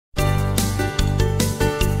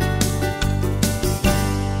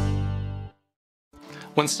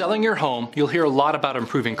When selling your home, you'll hear a lot about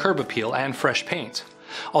improving curb appeal and fresh paint.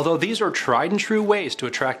 Although these are tried and true ways to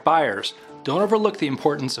attract buyers, don't overlook the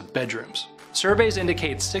importance of bedrooms. Surveys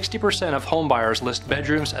indicate 60% of home buyers list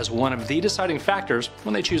bedrooms as one of the deciding factors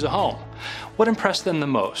when they choose a home. What impressed them the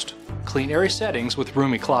most? Clean, airy settings with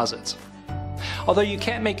roomy closets. Although you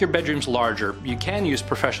can't make your bedrooms larger, you can use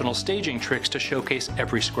professional staging tricks to showcase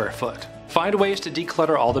every square foot. Find ways to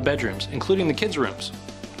declutter all the bedrooms, including the kids' rooms.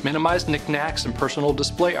 Minimize knickknacks and personal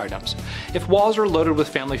display items. If walls are loaded with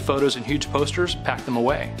family photos and huge posters, pack them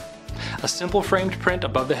away. A simple framed print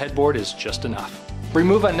above the headboard is just enough.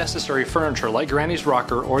 Remove unnecessary furniture like Granny's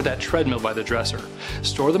rocker or that treadmill by the dresser.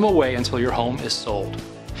 Store them away until your home is sold.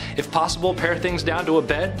 If possible, pare things down to a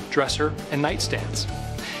bed, dresser, and nightstands.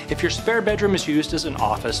 If your spare bedroom is used as an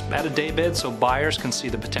office, add a daybed so buyers can see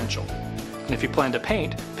the potential. And if you plan to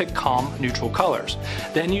paint, pick calm, neutral colors.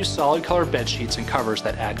 Then use solid color bed sheets and covers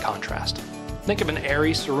that add contrast. Think of an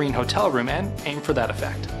airy, serene hotel room and aim for that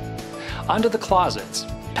effect. Onto the closets.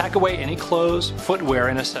 Pack away any clothes, footwear,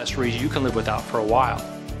 and accessories you can live without for a while.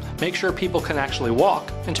 Make sure people can actually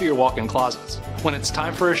walk into your walk-in closets. When it's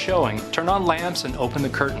time for a showing, turn on lamps and open the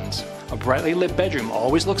curtains. A brightly lit bedroom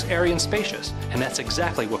always looks airy and spacious, and that's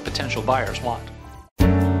exactly what potential buyers want.